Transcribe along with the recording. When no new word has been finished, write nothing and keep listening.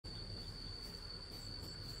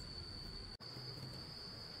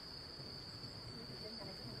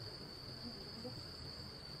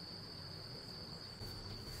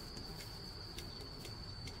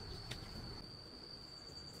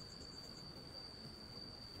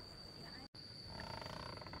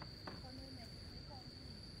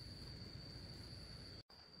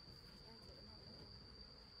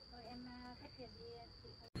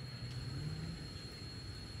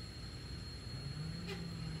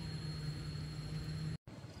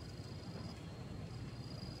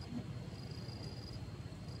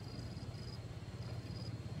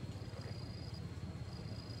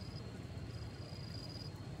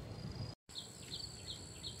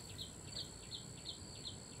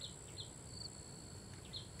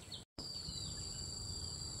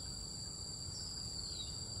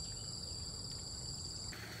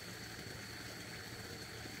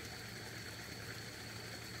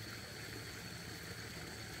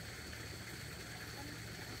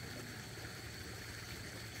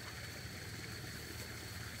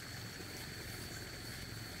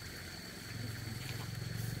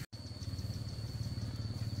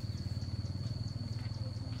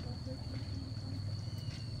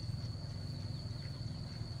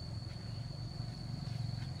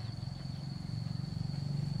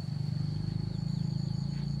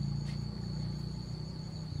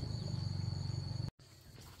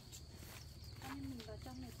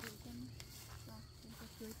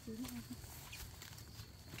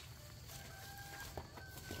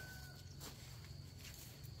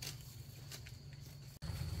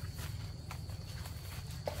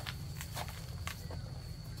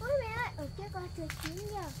Ôi mẹ ơi, ở kia con chuối chín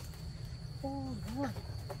kìa. Ô đúng rồi.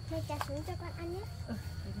 Mẹ chặt xuống cho con ăn nhé.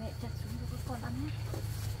 Để mẹ chặt xuống cho các con ăn nhé.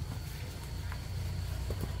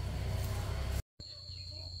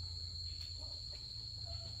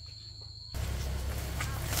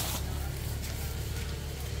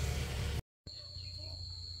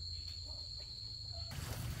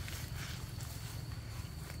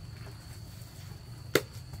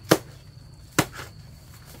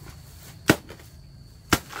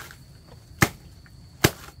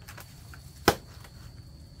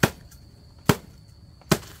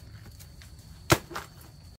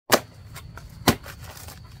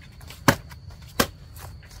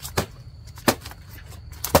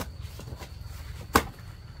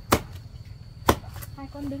 Hai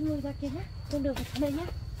con đứng lui ra kia nhé, con đường vào đây nhé.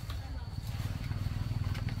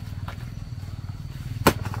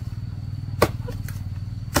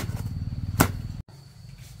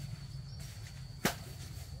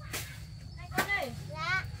 Hai con ơi.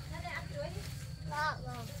 Dạ. Ra đây ăn chuối đi. Vâng,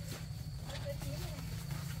 vâng. Ăn chuối chín này.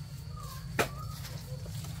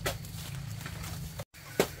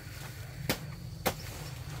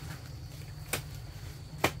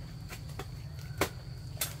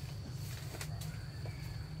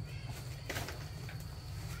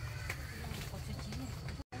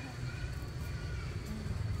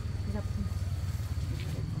 Dập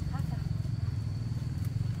khác ra.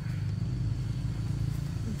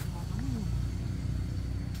 Ngon lắm rồi.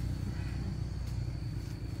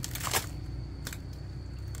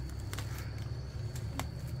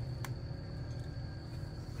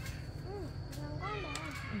 Ngon quá mà.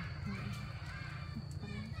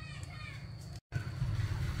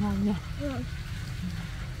 Ngon nhỉ. Vâng.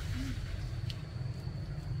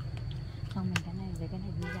 Xong mình cái này với cái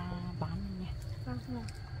này đi ra bán luôn nha. Vâng, vâng.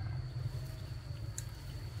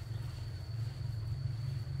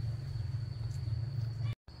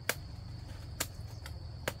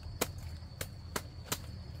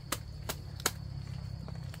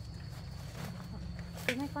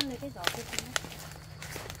 Hai con lấy cái giỏ kia cho nó.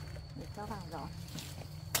 Để cho vào giỏ.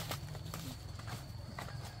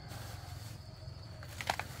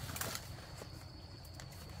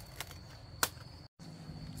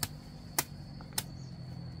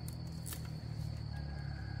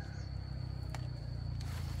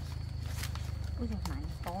 Ôi giời, mái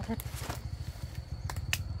này to thật.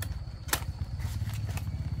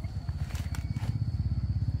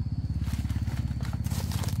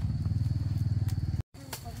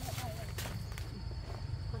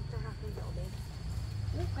 Con cho vào cái giỏ đấy.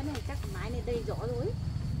 Cái này chắc mái này đầy giỏ rồi.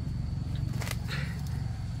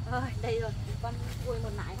 Rồi, đây rồi, con ui một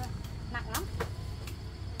nải thôi, nặng lắm.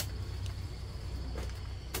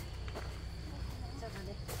 Cho vào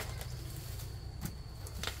đây.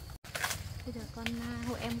 Bây giờ con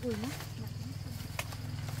hộ em gùi nhé.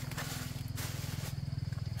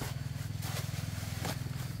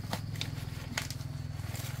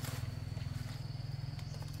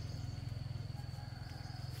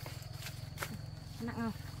 Nặng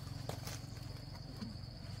không?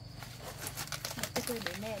 Bây giờ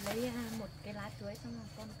để mẹ lấy một cái lá chuối xong rồi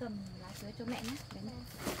con cầm lá chuối cho mẹ nhé. Đấy này.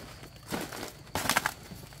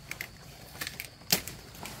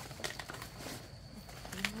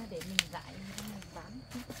 Để mình rải mình bán.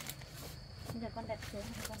 Bây giờ con đặt xuống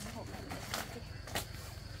thì con hộp lại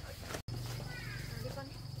đi con.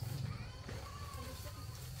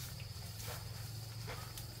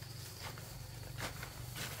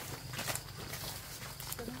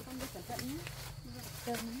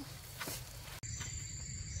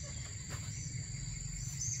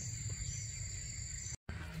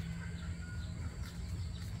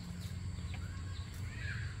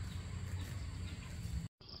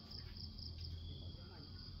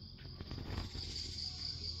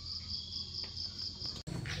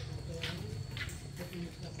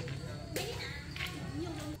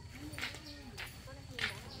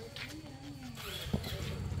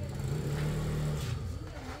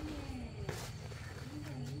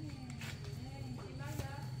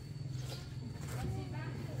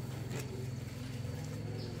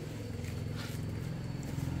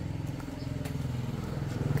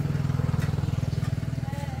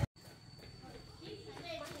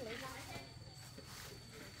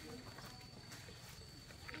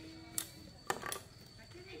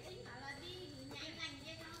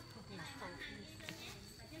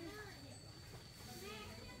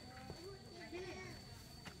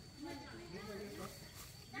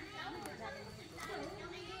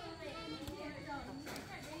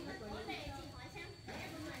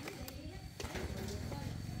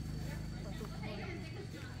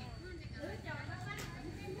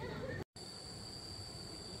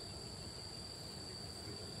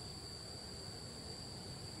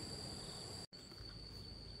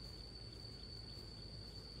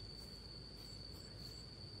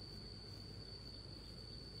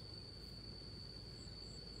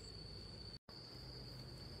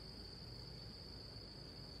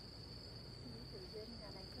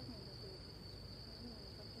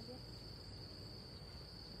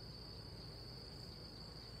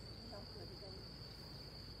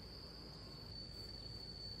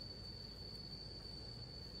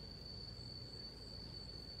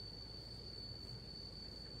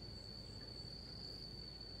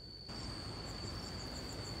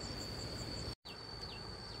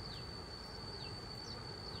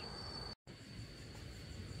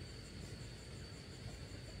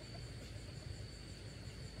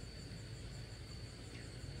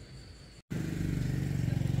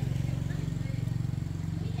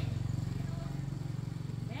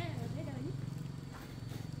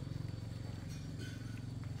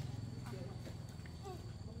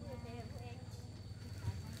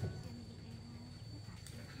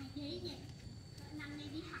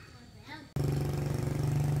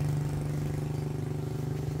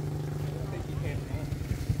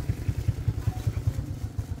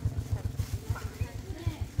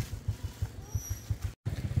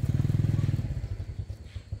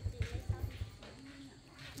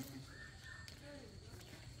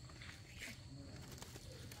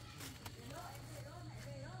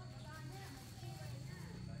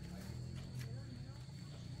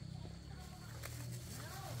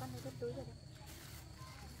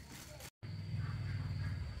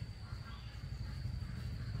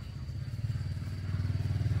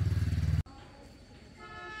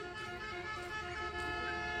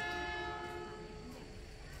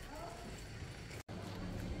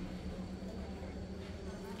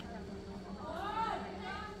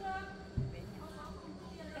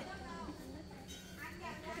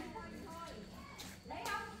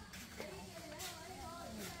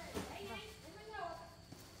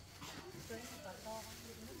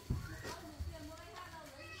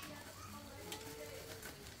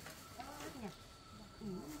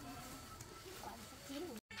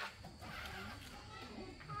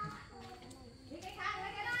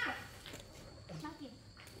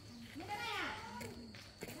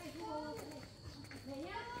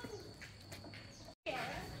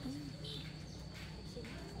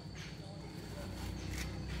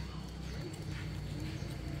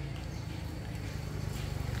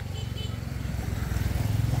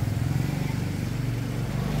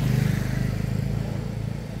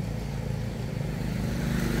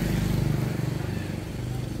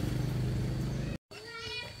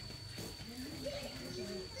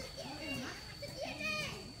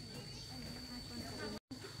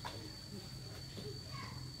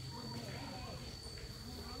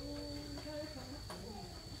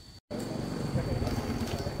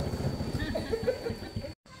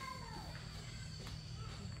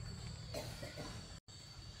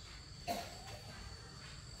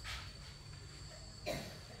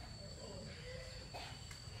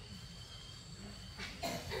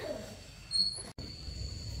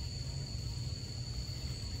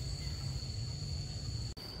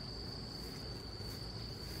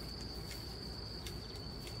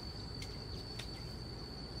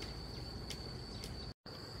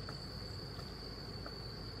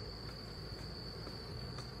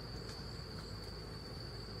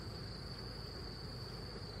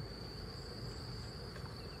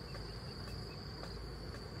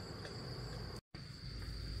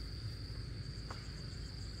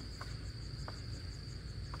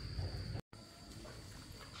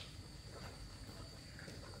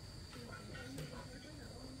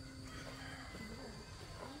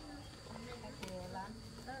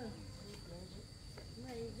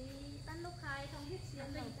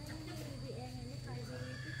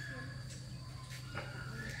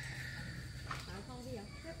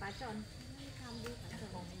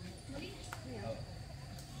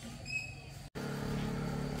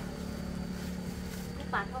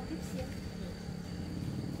 Bà không tiếp xiên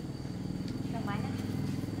trong máy này.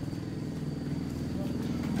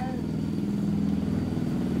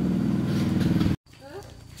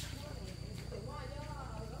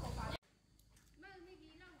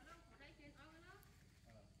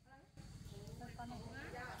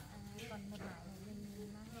 Còn một nải này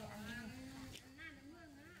mình mang về ăn này.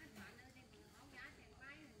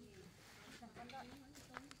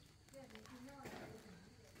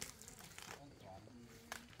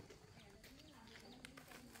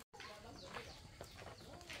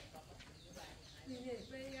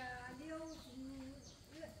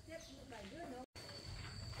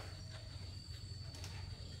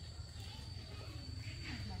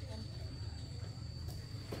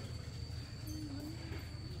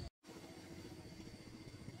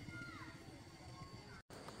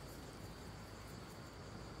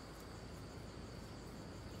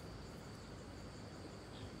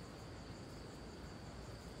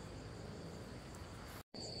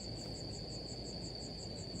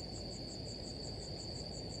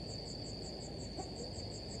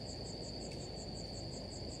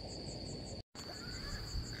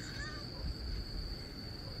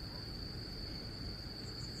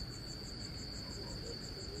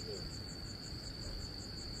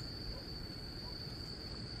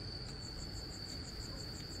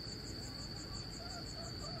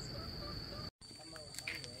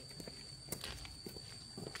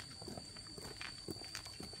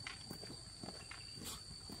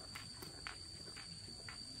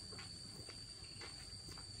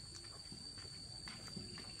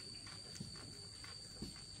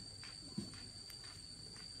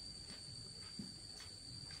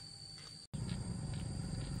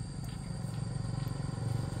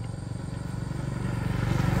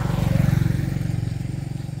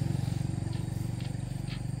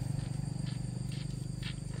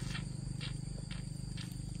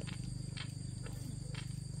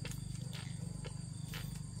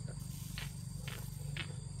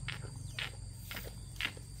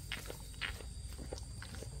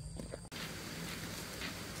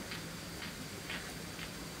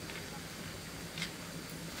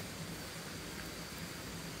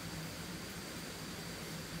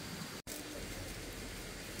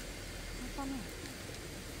 Con này,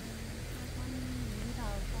 con đi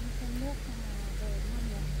vào con xem nước xong rồi về luôn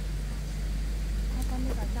nhỉ? Hai con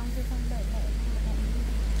đi vào trong chứ không đợi mẹ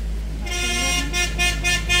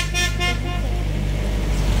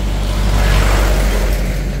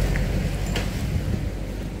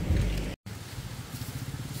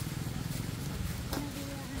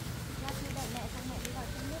không mẹ đi vào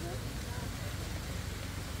trong nước.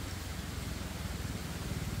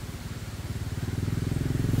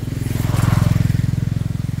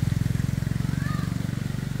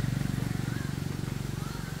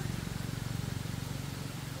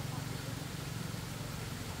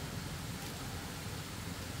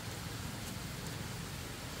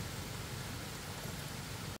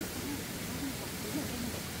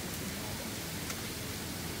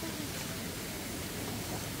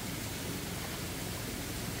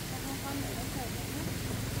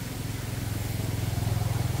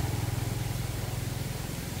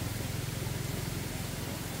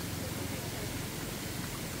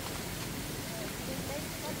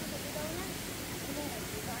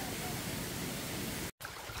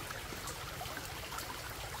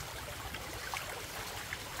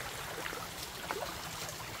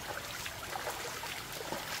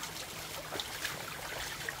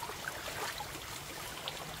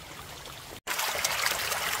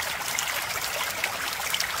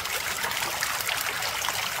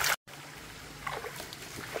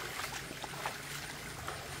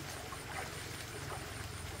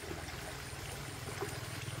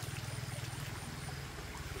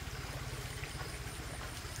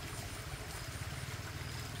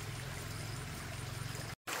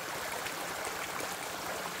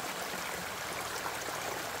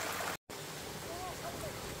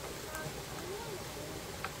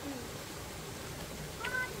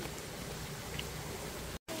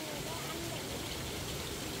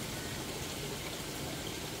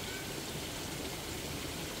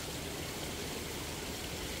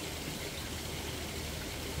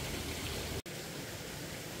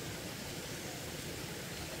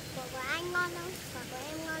 Của anh ngon không? Quả của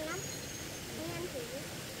em ngon lắm. Anh ăn thử.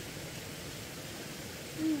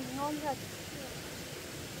 Ngon thật.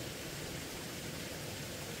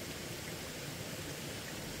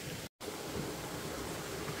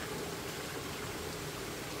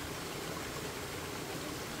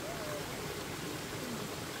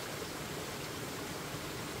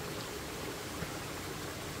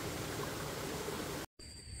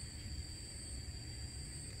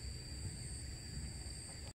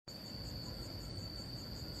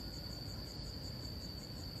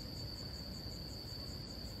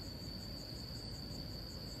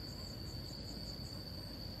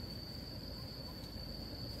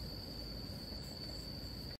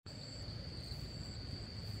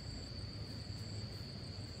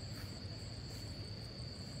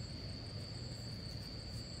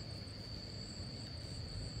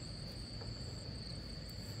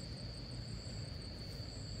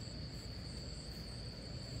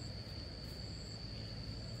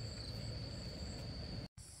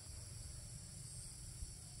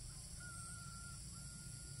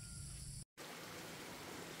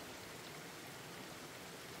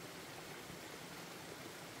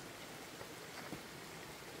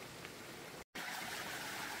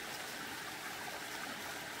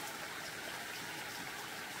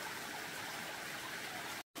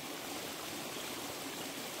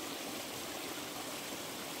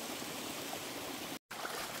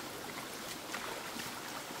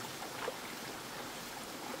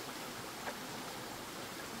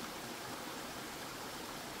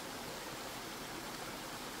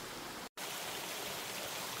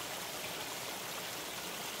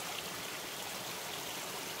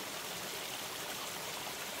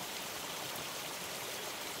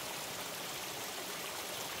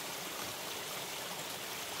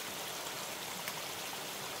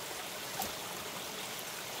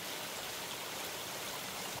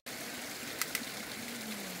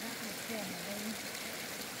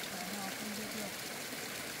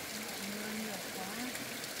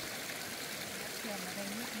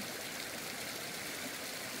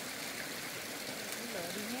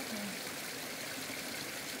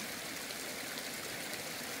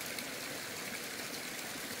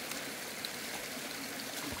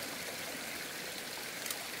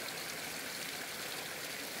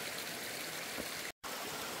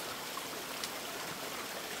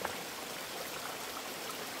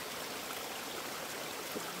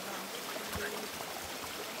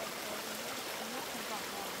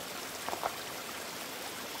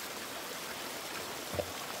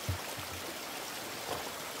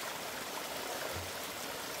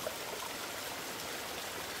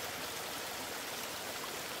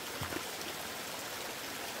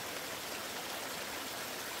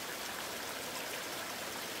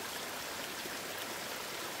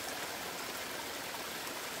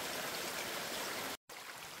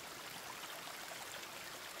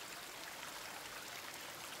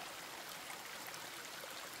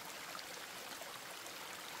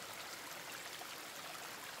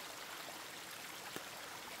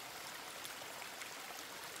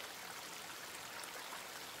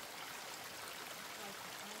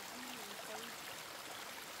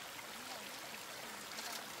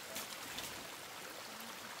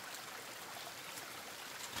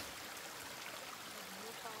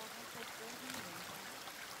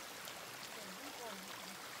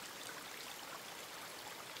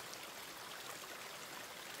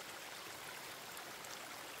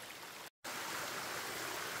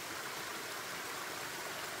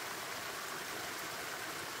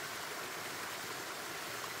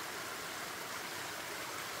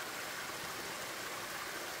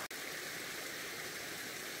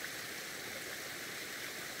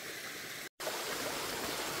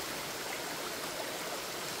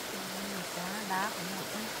 lá của nó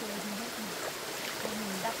không khô đi hết này. Nên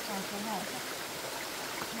mình đắp vào cho họ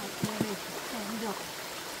họ khô thì không được.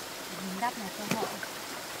 Mình đắp này cho họ.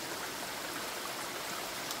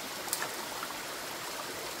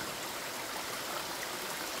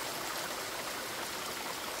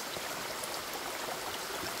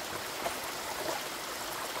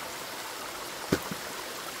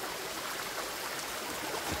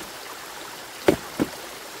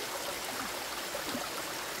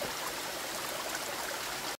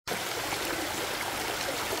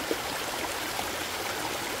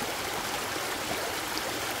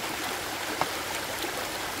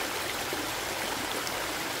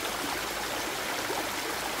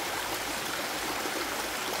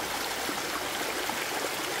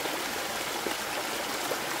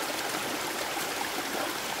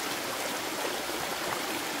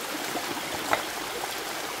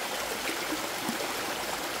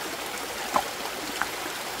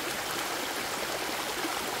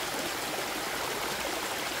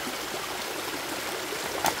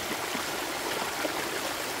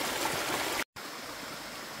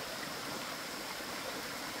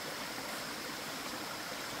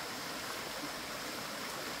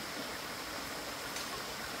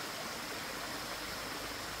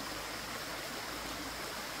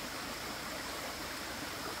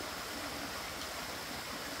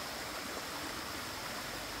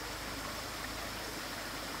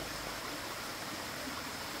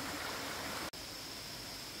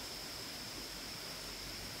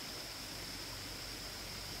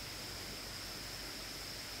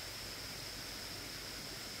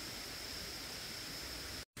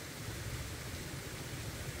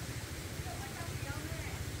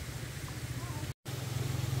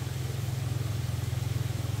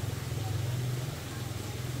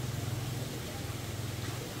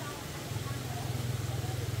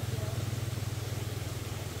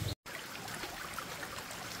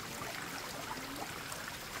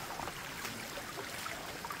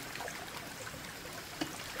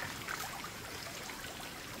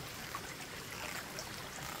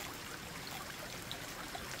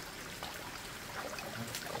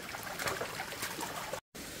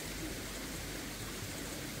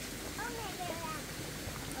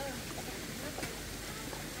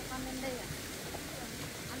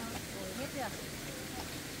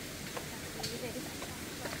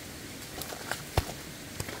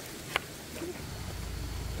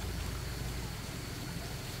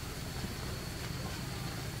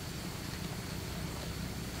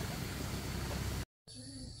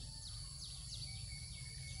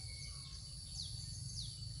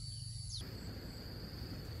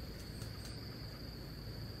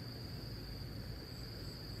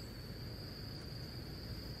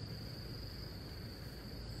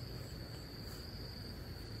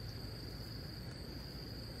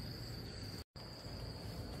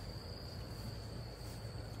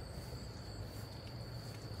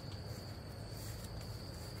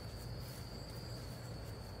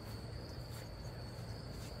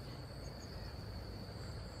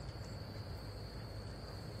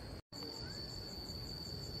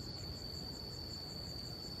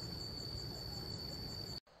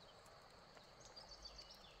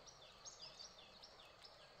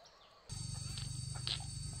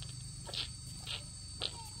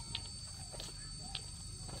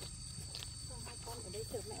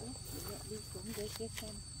 Đi xuống dưới kia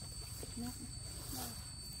xem nước.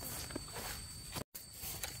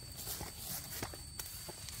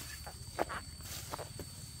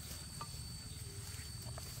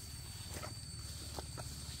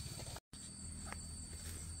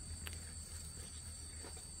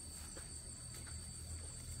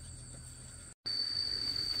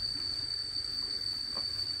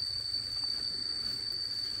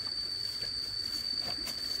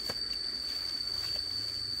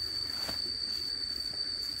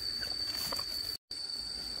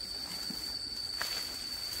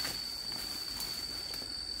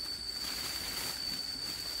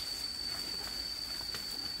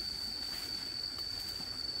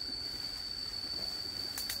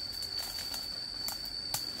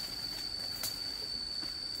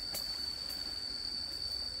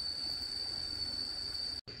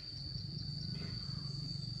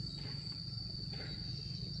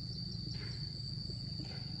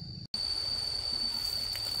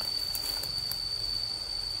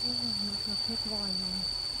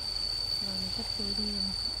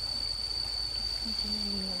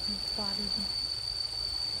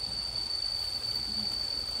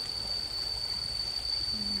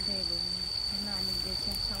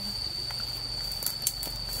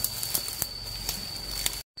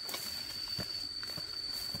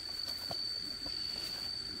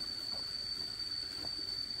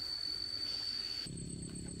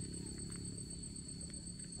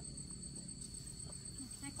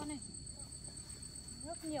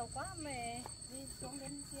 nước nhiều quá mẹ đi xuống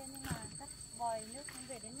đến kia nhưng mà các vòi nước không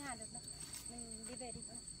về đến nhà được đâu, mình đi về đi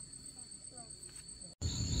thôi.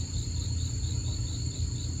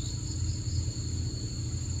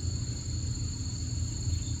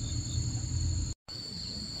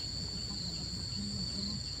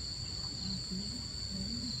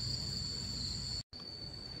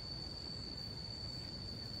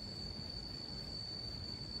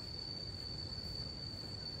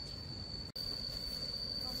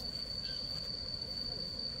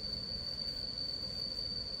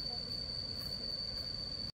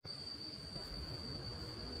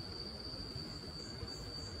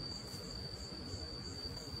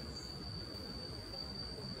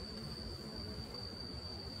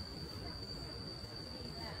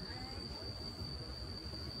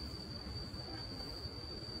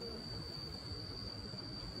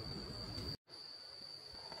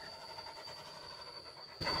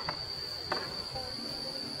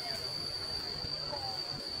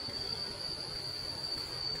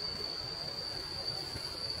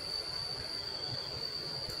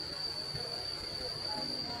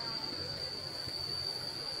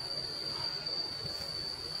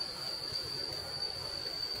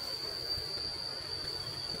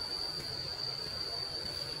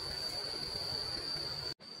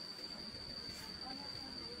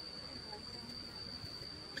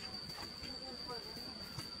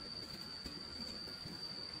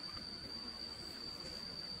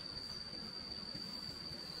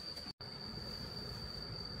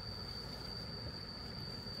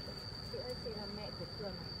 Chị ơi, chị là mẹ của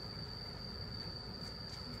Cường à?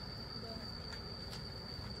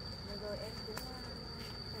 Vừa rồi em cũng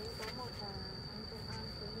thấy có một anh công an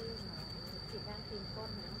xuống đi mà chị đang tìm con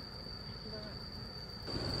nữa. Vâng ạ.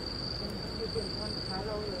 Em đi tìm con khá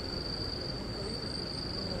lâu rồi.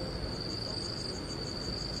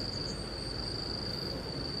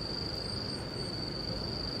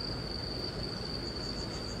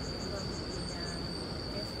 Vâng, thì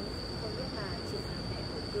em cũng không biết là chị là mẹ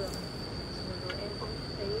của Cường. Vừa rồi em cũng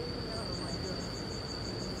thấy ở ngoài đường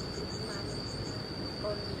chị cũng mang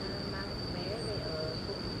con mang bé về ở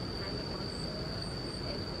cùng hai mẹ con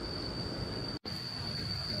em.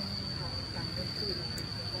 Cảm ơn chị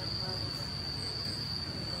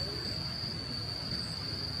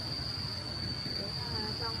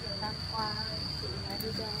em trong thời gian qua chị đi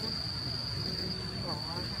ra bỏ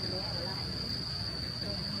thằng bé ở lại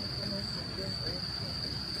em cái môi trường riêng của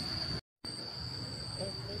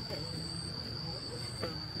em mới phải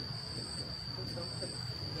cuộc sống thực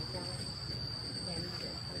để cho em sẽ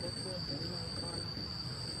không có quyền để nuôi con.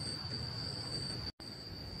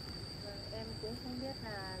 Em cũng không biết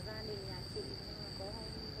là gia đình nhà chị, nhưng mà có hôm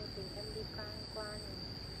vô tình em đi qua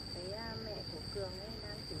thấy mẹ của Cường ấy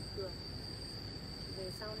đang chửi Cường.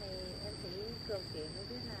 Về sau này em thấy Cường kể mới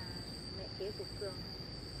biết là mẹ kế của Cường.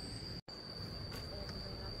 Em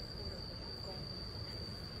năm không được một con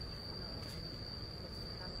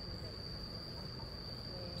năm thì vậy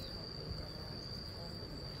về họ kể là con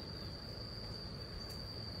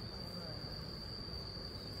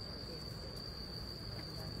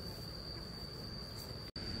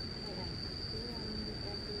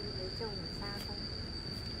em đi lấy chồng ở xa không?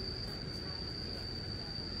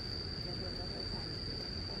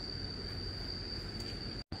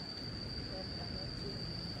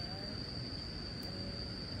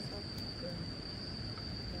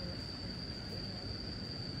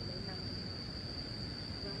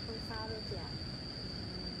 Không sao đâu chị ạ.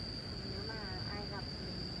 Nếu mà ai gặp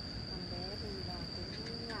thằng bé thì là cũng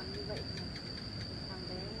làm như vậy mà. Thằng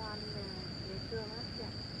bé ngoan dễ thương lắm chị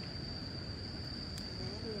ạ. Bé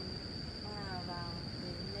hiền, hôm nào vào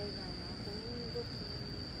đến đây là nó cũng giúp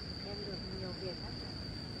em được nhiều việc lắm chị ạ.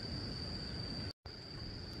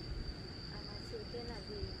 Mà chị tên là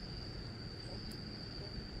gì?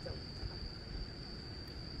 Chồng.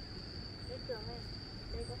 Thế Cường ơi,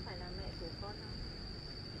 đây có phải là mẹ của con không?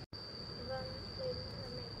 Vâng, đây là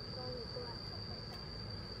mẹ của con rồi cô ạ.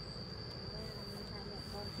 Đây là hai mẹ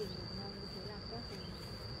con tìm được nhau như thế là tốt rồi.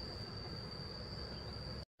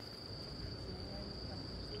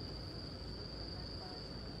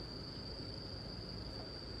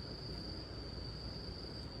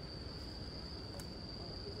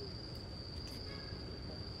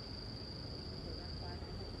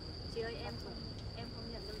 Chị ơi, em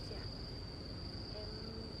không nhận đâu chị ạ. Em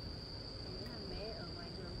thấy thằng bé ở ngoài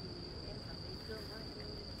đường thì em cảm thấy thương quá, em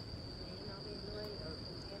lấy nó về nuôi ở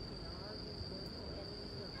cùng em thì nó cũng phụ em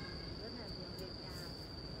được rất là nhiều việc nhà.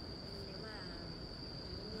 Nếu mà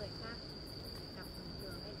những người khác gặp bình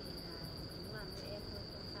thường ấy thì là cũng làm với em thôi,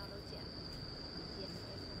 không sao đâu chị ạ. Tiền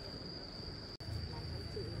em không nhận được đâu. Bản thân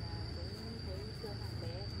chị là cũng thấy thương thằng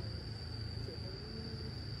bé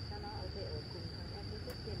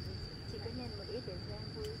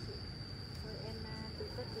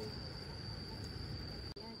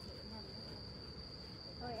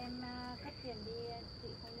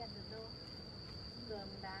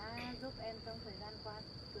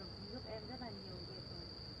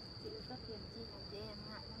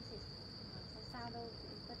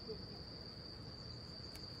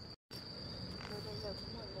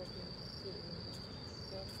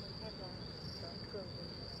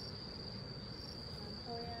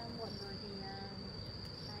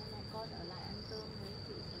con ở lại ăn cơm với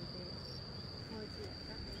chị rồi về. Thôi chị ạ,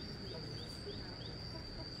 các em nghỉ khi nào em về sau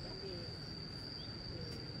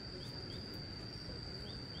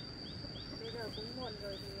bây giờ cũng muộn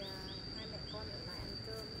rồi thì hai mẹ con ở lại ăn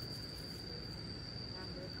cơm, làm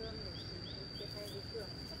bữa cơm để chia tay với Cường.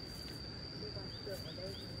 Đi còn Cường ở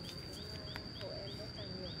đây thì cũng hộ em rất là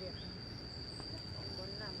nhiều việc. Em muốn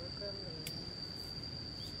làm bữa cơm để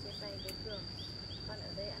chia tay với Cường. Con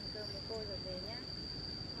ở đây ăn cơm với cô rồi về nhá.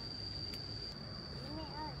 Mẹ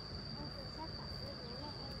ơi, em cứ chắc cả với mẹ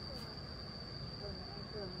em Cường. Rồi em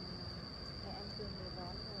Cường, mẹ em Cường về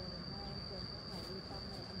đón rồi, mai em Cường cũng phải đi thăm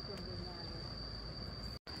mẹ em Cường về nhà rồi.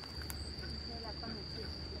 Đây là con của chị.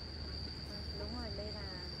 Đúng rồi, đây là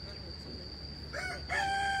con của chị. Mẹ con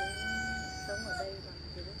cũng sống ở đây, còn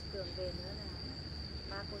từ lúc Cường về nữa là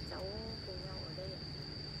ba cô cháu cùng nhau ở đây ạ.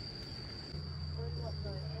 Thôi muộn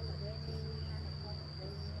rồi, em ở đây đi, hai mẹ con ở đây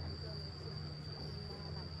ăn cơm với chị.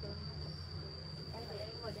 Em làm cơm. Em để em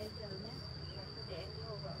ngồi đây chờ nhé. Để em đi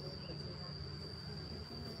hỗ trợ của chị làm.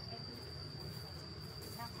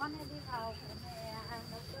 Em con hay đi vào,